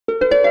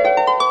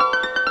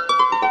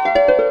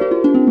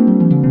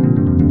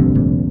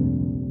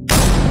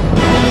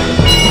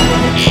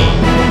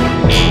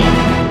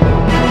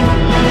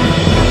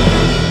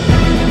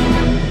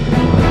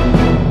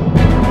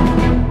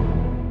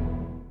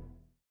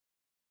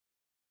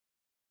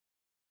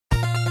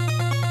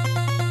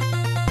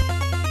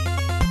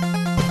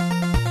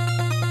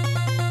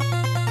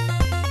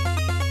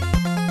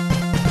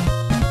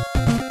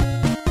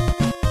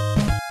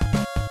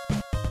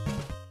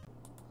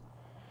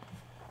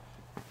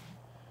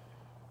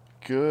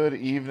Good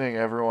evening,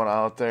 everyone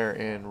out there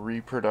in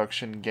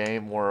reproduction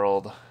game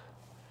world.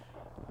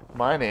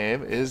 My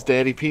name is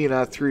Daddy P,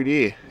 not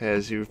 3D,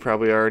 as you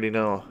probably already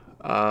know.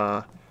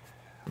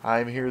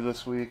 I'm here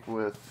this week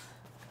with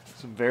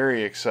some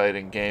very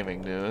exciting gaming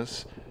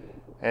news.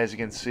 As you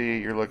can see,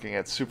 you're looking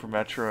at Super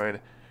Metroid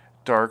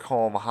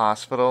Darkholme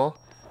Hospital,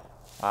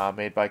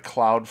 made by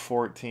Cloud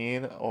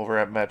 14 over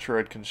at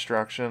Metroid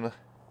Construction.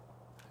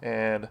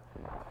 And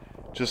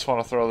just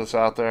want to throw this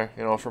out there,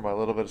 for my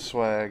little bit of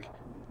swag.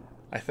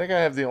 I think I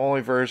have the only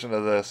version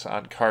of this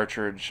on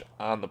cartridge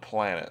on the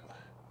planet.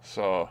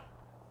 So,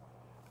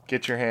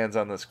 get your hands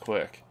on this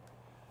quick.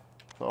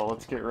 So,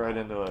 let's get right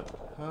into it.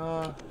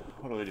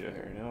 What do we do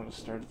here? You want to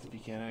start at the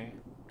beginning?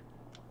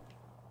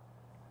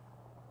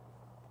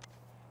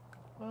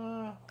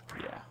 Yeah,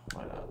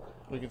 why not?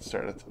 We can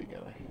start at the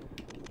beginning.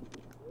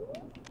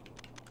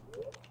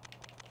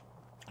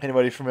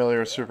 Anybody familiar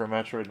with Super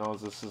Metroid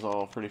knows this is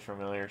all pretty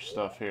familiar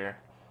stuff here.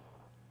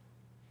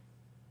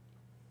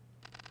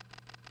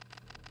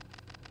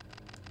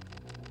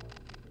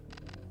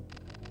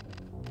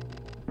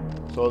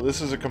 So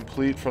this is a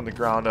complete from the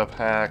ground up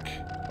hack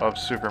of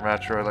Super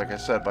Metroid, like I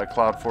said, by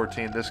Cloud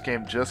 14. This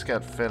game just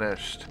got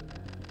finished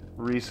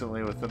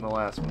recently within the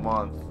last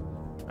month,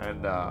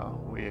 and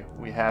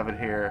we have it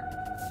here.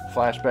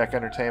 Flashback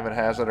Entertainment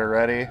has it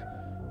already.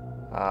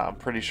 I'm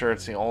pretty sure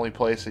it's the only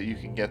place that you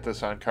can get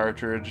this on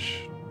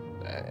cartridge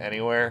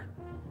anywhere.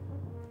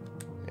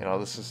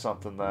 This is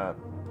something that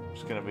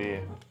is going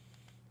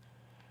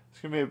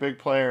to be a big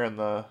player in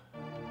the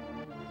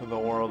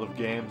world of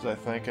games, I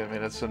think. I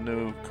mean, it's the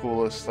new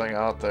coolest thing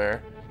out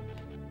there,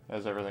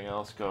 as everything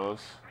else goes.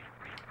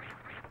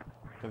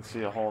 You can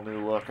see a whole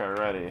new look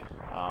already.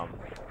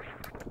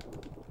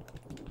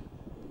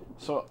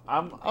 So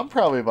I'm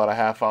probably about a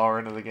half hour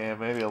into the game,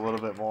 maybe a little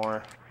bit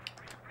more.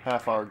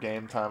 Half-hour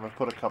game time. I've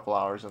put a couple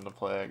hours into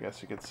play, I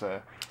guess you could say.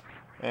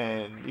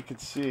 And you can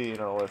see,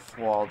 with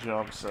wall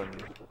jumps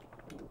and...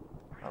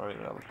 I don't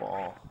even have a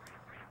ball.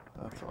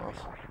 That's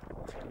awesome.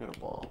 Let's get a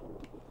ball.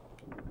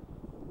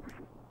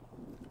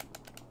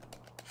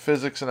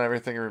 Physics and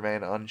everything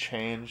remain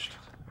unchanged,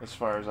 as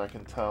far as I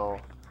can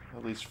tell,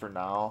 at least for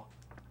now.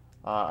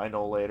 I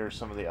know later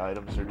some of the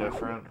items are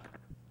different.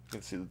 You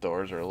can see the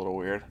doors are a little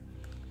weird.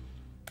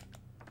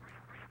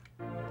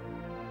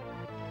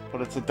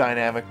 But it's a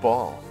dynamic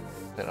ball,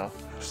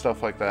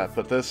 stuff like that.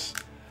 But this,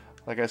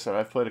 like I said,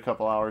 I've played a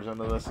couple hours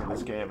into this, and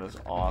this game is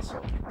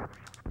awesome.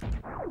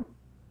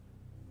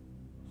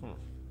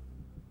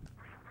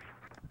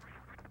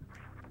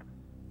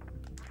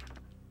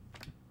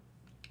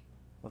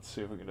 Let's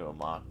see if we can do a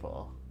mock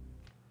ball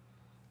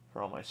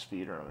for all my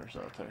speedrunners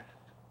out there.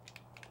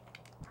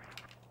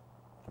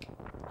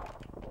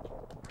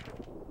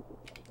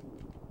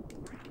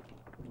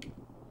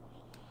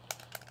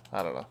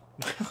 I don't know.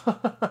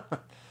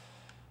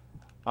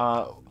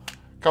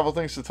 Couple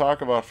things to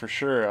talk about for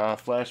sure.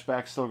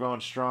 Flashback's still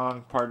going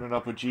strong, partnering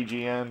up with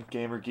GGN,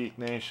 Gamer Geek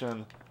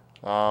Nation.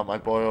 My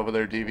boy over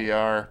there,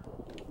 DVR.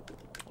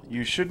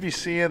 You should be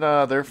seeing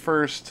their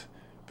first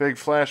big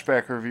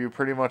Flashback review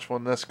pretty much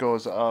when this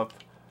goes up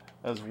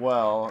as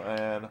well.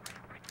 And,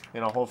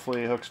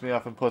 hopefully he hooks me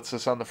up and puts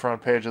this on the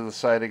front page of the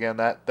site again.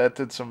 That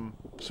did some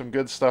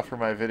good stuff for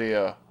my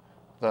video,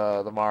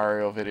 the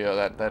Mario video.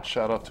 That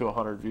shot up to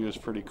 100 views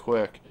pretty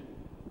quick.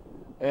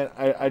 And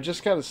I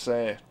just gotta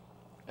say,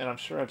 and I'm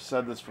sure I've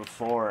said this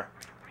before,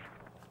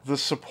 the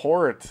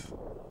support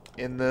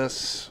in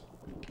this,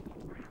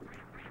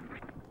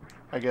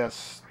 I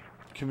guess,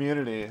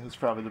 community is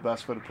probably the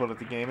best way to put it.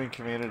 The gaming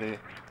community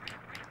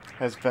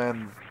has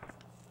been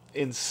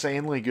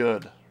insanely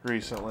good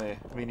recently.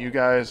 I mean, you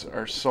guys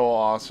are so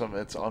awesome.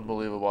 It's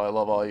unbelievable. I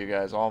love all you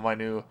guys.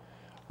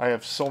 I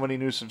have so many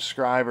new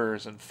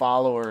subscribers and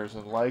followers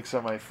and likes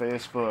on my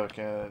Facebook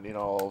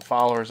and,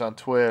 followers on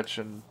Twitch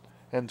and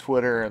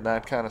Twitter and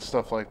that kind of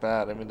stuff like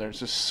that. I mean, there's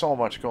just so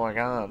much going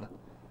on.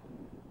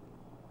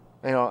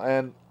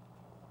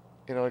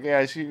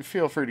 Guys, you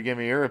feel free to give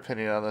me your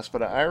opinion on this,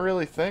 but I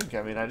really think,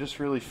 I just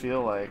really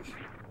feel like,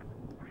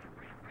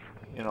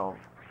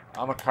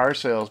 I'm a car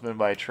salesman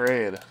by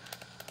trade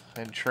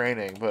and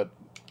training, but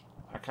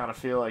I kind of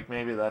feel like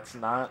maybe that's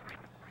not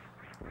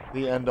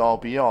the end-all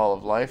be-all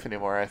of life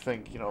anymore. I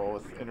think,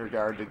 in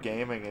regard to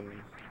gaming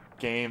and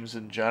games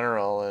in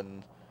general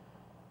and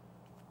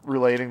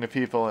relating to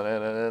people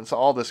and it's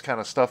all this kind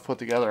of stuff put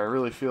together. I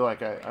really feel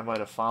like I might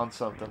have found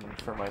something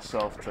for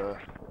myself to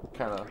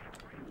kind of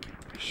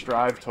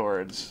strive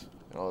towards,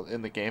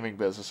 in the gaming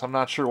business. I'm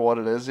not sure what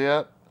it is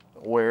yet,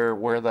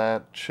 where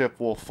that chip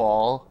will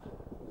fall,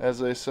 as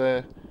they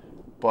say,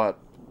 but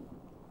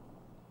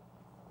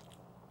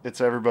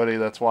it's everybody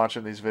that's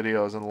watching these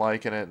videos and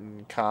liking it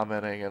and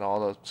commenting and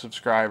all the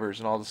subscribers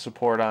and all the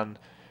support on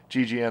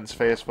GGN's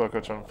Facebook,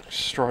 which I'm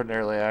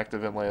extraordinarily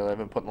active in lately. I've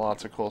been putting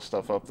lots of cool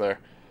stuff up there.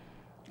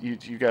 You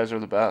guys are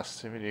the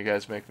best. You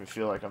guys make me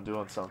feel like I'm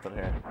doing something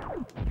here.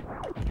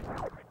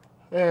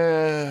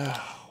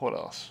 What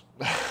else?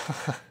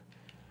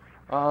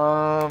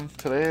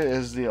 Today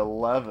is the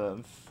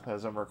 11th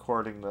as I'm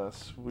recording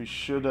this. We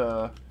should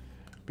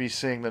be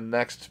seeing the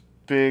next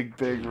big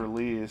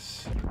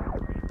release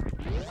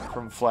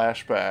from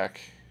Flashback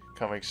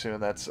coming soon.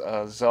 That's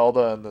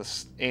Zelda and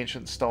the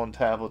Ancient Stone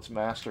Tablets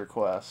Master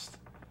Quest,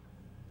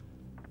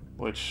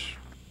 which,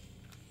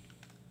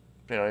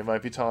 you know, you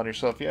might be telling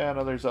yourself, yeah,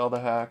 another Zelda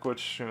hack,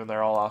 which, I mean,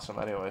 they're all awesome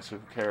anyway, so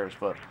who cares,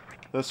 but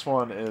this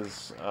one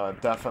is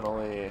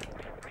definitely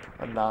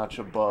a notch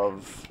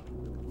above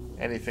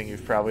anything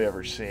you've probably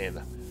ever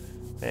seen.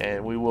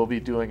 And we will be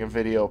doing a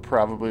video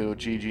probably with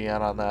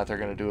GGN on that. They're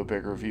going to do a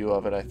big review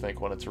of it, I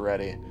think, when it's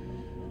ready.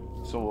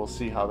 So we'll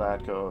see how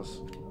that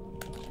goes.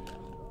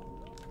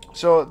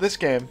 So this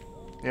game,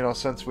 you know,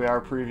 since we are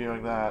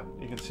previewing that,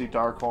 you can see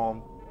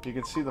Darkholme. You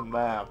can see the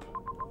map.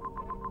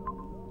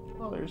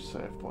 Oh, there's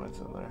save points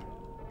in there.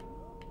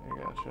 I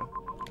gotcha.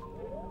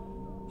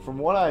 From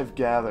what I've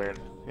gathered,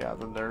 yeah,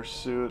 the nurse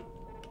suit,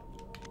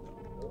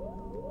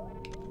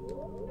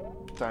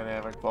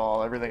 dynamic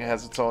ball, everything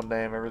has its own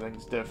name,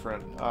 everything's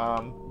different.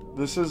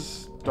 This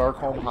is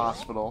Darkholme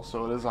Hospital,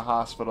 so it is a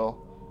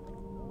hospital,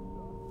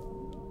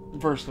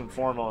 first and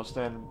foremost,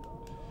 and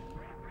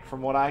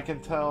from what I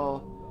can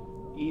tell,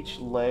 each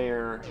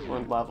layer or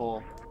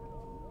level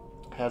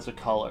has a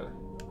color.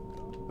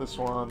 This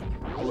one,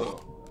 blue.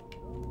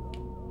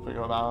 If we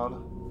go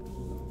down,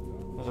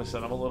 as I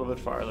said, I'm a little bit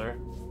farther.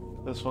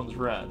 This one's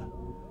red.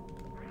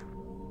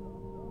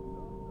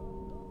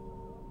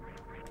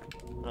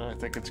 And I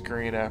think it's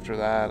green after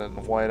that, and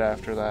white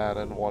after that,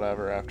 and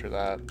whatever after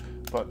that.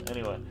 But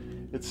anyway,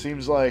 it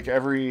seems like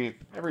every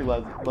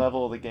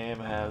level of the game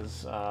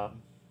has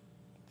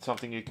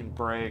something you can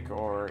break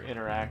or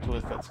interact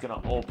with that's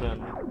going to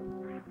open,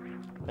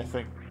 I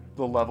think,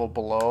 the level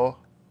below.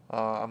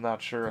 I'm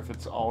not sure if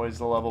it's always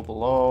the level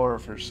below or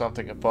if there's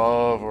something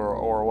above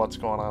or what's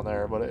going on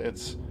there, but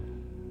it's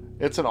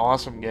an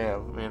awesome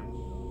game. I mean,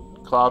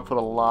 Cloud put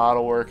a lot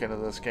of work into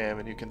this game,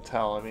 and you can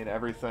tell. I mean,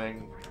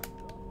 everything,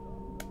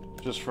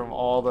 just from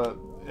all the,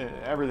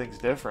 everything's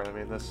different. I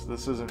mean, this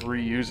isn't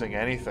reusing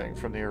anything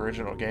from the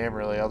original game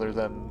really, other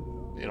than,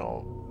 you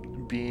know,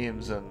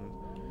 beams and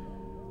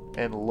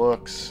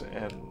looks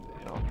and,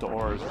 you know,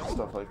 doors and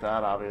stuff like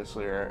that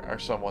obviously are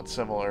somewhat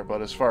similar,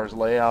 but as far as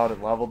layout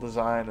and level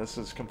design, this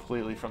is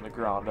completely from the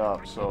ground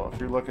up. So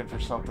if you're looking for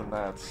something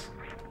that's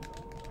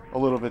a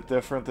little bit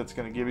different, that's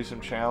going to give you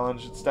some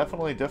challenge, it's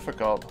definitely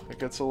difficult. It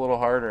gets a little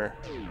harder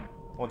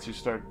once you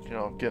start, you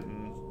know,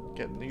 getting,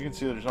 you can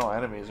see there's no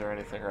enemies or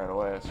anything right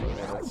away, so I mean,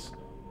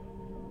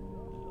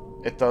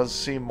 it does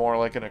seem more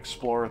like an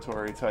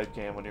exploratory type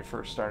game when you're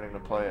first starting to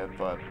play it,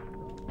 but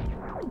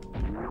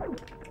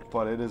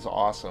it is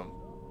awesome.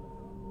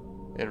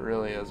 It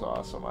really is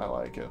awesome. I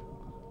like it.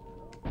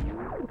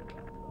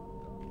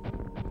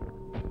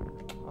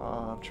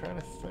 I'm trying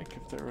to think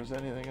if there was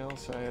anything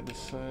else I had to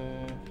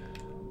say.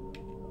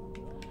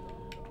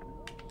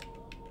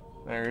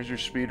 There's your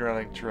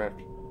speedrunning trick.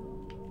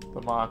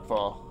 The mock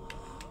ball.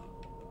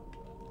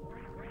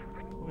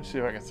 Let me see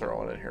if I can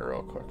throw it in here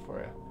real quick for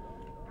you.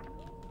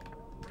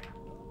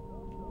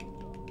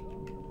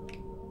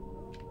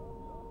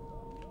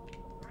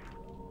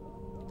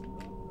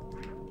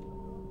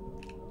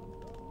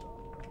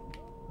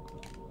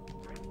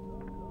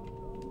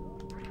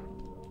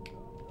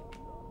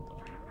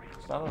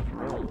 It's not enough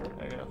room.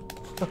 Hang on.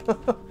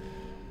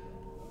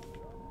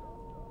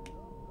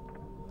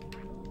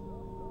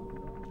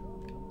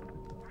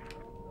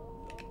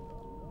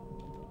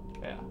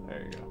 Yeah,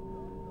 there you go.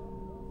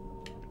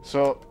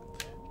 So,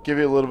 give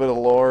you a little bit of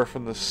lore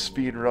from the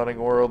speedrunning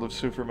world of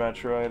Super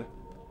Metroid.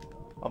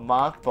 A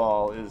mock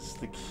ball is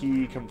the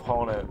key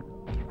component,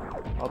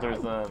 other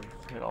than,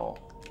 you know,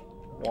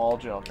 wall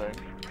jumping,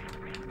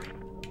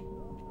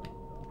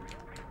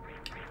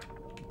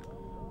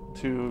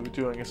 to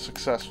doing a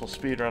successful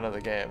speedrun of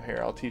the game. Here,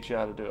 I'll teach you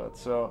how to do it.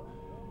 So,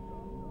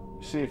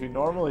 you see, if you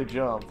normally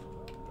jump,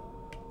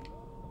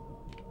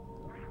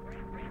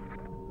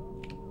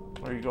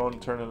 or you go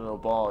and turn into a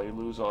ball, you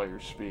lose all your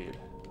speed.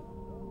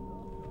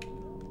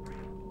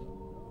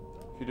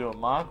 If you do a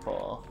mock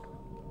ball,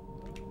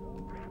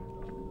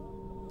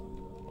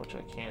 which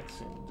I can't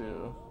seem to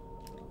do,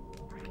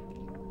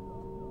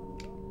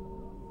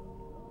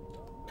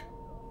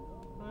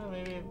 well,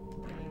 maybe it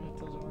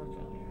doesn't work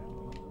on here.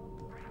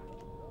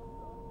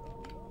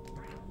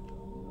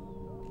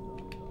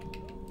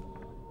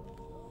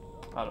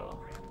 I don't know.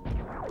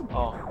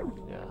 Oh,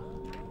 yeah.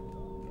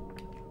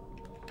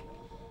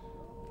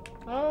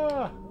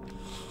 Ah!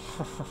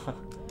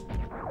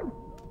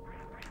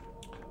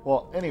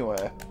 Well,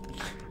 anyway,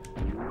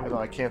 even though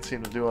I can't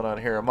seem to do it on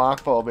here, a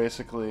mock ball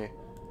basically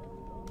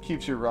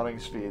keeps your running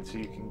speed so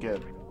you can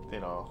get, you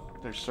know,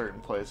 there's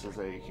certain places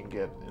that you can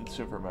get in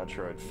Super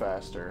Metroid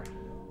faster,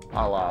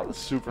 a la the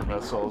super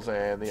missiles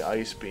and the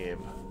ice beam,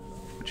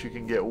 which you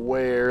can get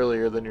way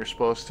earlier than you're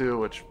supposed to,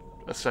 which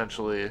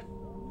essentially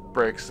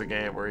breaks the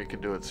game where you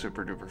can do it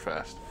super duper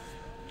fast.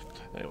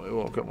 Anyway, we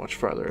won't go much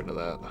farther into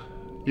that.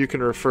 You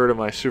can refer to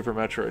my Super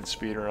Metroid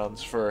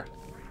speedruns for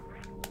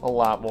a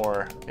lot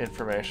more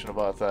information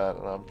about that,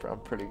 and I'm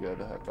pretty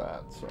good at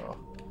that, so.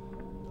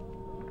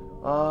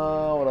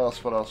 What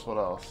else?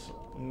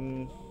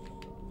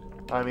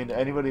 I mean,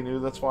 anybody new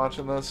that's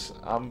watching this,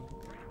 I'm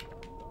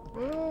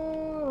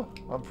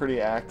pretty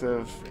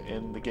active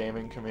in the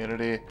gaming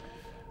community.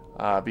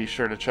 Be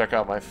sure to check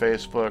out my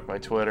Facebook, my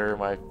Twitter,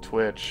 my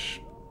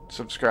Twitch.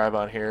 Subscribe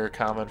on here,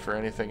 comment for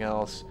anything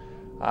else.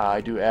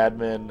 I do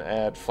admin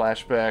at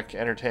Flashback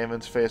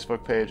Entertainment's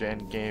Facebook page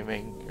and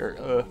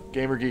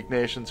Gamer Geek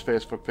Nation's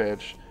Facebook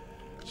page.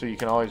 So you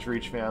can always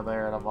reach me on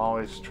there, and I'm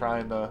always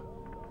trying to,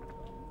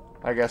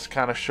 I guess,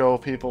 kind of show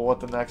people what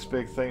the next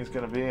big thing's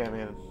going to be. I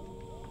mean,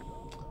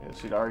 I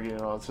guess you'd argue, you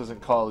know, this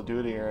isn't Call of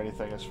Duty or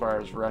anything as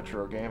far as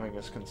retro gaming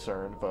is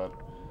concerned, but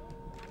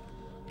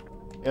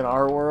in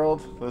our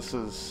world, this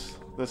is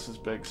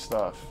big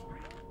stuff.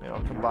 You know,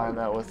 combine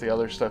that with the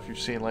other stuff you've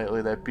seen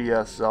lately, that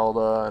BS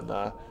Zelda and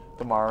the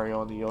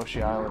Mario and the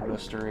Yoshi Island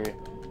mystery.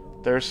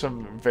 There's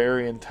some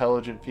very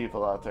intelligent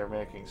people out there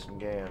making some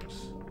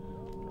games,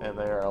 and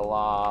they are a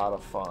lot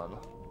of fun.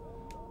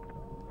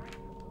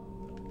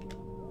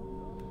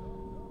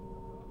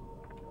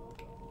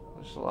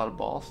 There's a lot of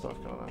ball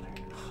stuff going on here.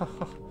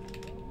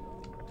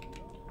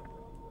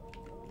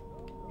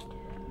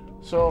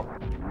 So,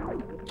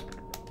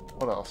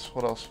 what else?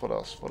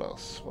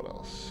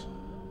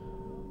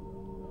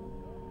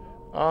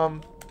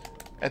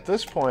 At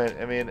this point,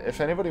 I mean, if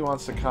anybody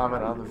wants to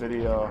comment on the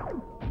video,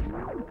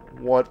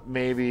 what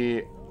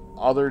maybe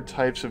other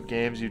types of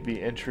games you'd be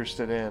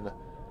interested in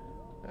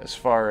as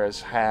far as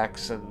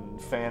hacks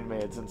and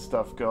fan-mades and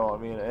stuff go. I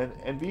mean,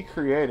 and be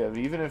creative,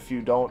 even if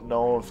you don't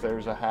know if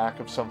there's a hack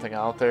of something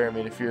out there. I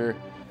mean, if you're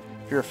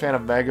a fan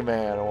of Mega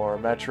Man or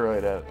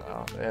Metroid,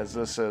 as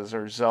this is,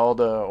 or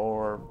Zelda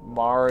or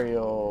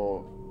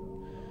Mario,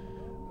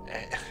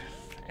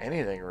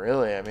 anything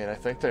really. I mean, I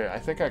think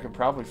I could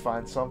probably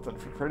find something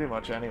for pretty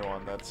much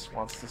anyone that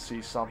wants to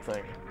see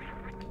something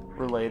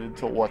related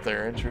to what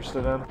they're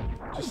interested in.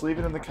 Just leave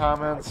it in the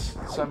comments,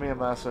 send me a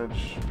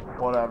message,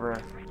 whatever.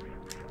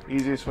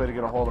 Easiest way to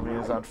get a hold of me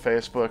is on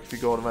Facebook. If you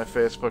go to my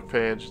Facebook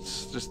page,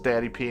 it's just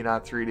Daddy P,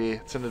 not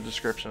 3D. It's in the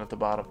description at the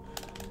bottom.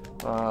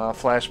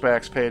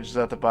 Flashbacks page is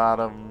at the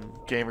bottom.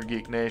 Gamer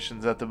Geek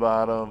Nation's at the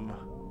bottom.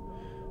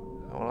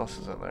 What else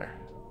is in there?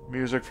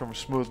 Music from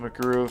Smooth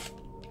McGroove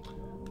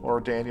or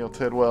Daniel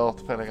Tidwell,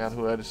 depending on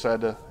who I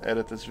decide to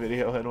edit this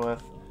video in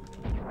with,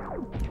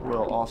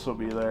 will also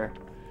be there.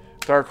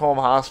 Darkholme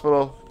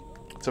Hospital,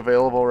 it's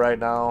available right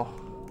now,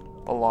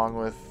 along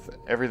with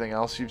everything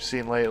else you've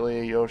seen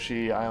lately.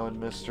 Yoshi Island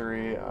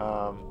Mystery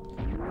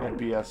and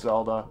BS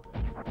Zelda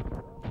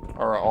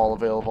are all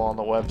available on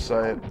the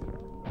website.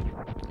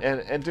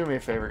 And do me a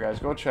favor, guys,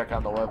 go check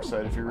on the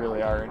website if you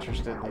really are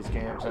interested in these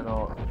games. I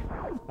know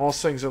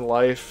most things in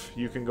life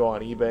you can go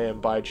on eBay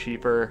and buy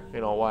cheaper.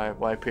 You know,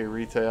 why pay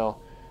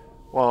retail?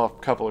 Well, a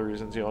couple of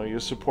reasons. You know, you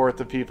support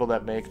the people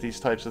that make these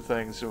types of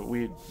things.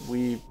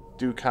 We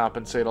do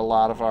compensate a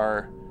lot of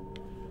our,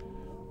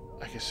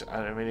 I guess,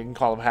 I mean, you can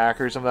call them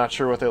hackers. I'm not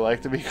sure what they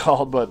like to be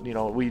called, but, you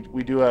know, we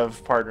do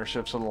have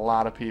partnerships with a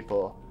lot of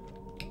people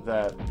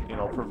that, you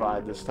know,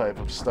 provide this type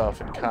of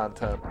stuff and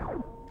content.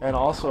 And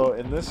also,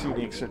 in this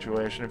unique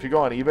situation, if you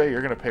go on eBay,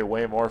 you're going to pay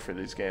way more for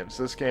these games.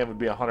 This game would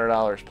be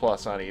 $100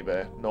 plus on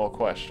eBay, no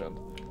question.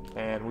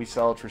 And we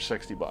sell it for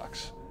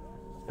 $60.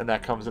 And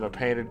that comes in a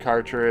painted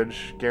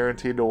cartridge,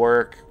 guaranteed to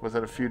work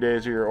within a few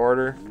days of your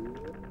order.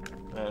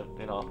 And,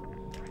 you know,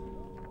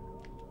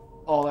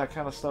 all that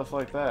kind of stuff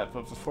like that.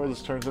 But before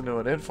this turns into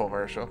an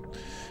infomercial,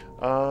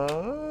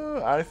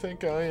 I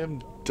think I am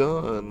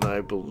done,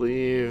 I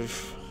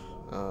believe.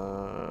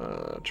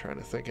 Trying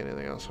to think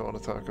anything else I want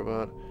to talk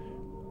about.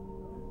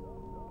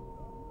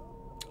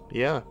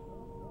 Yeah.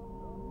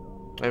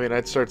 I mean,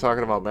 I'd start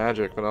talking about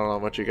Magic, but I don't know how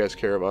much you guys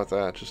care about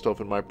that. Just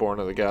opened my Born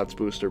of the Gods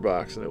booster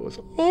box, and it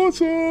was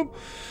awesome!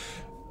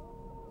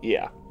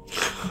 Yeah.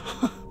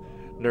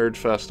 Nerd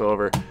fest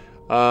over.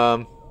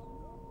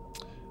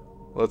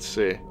 Let's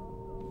see.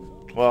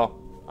 Well,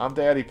 I'm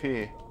Daddy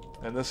P,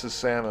 and this is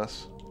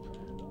Samus,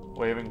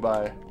 waving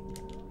bye.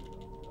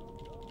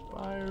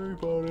 Bye,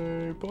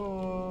 everybody.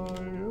 Bye.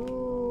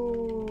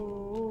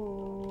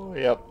 Oh.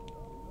 Yep.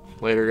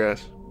 Later,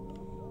 guys.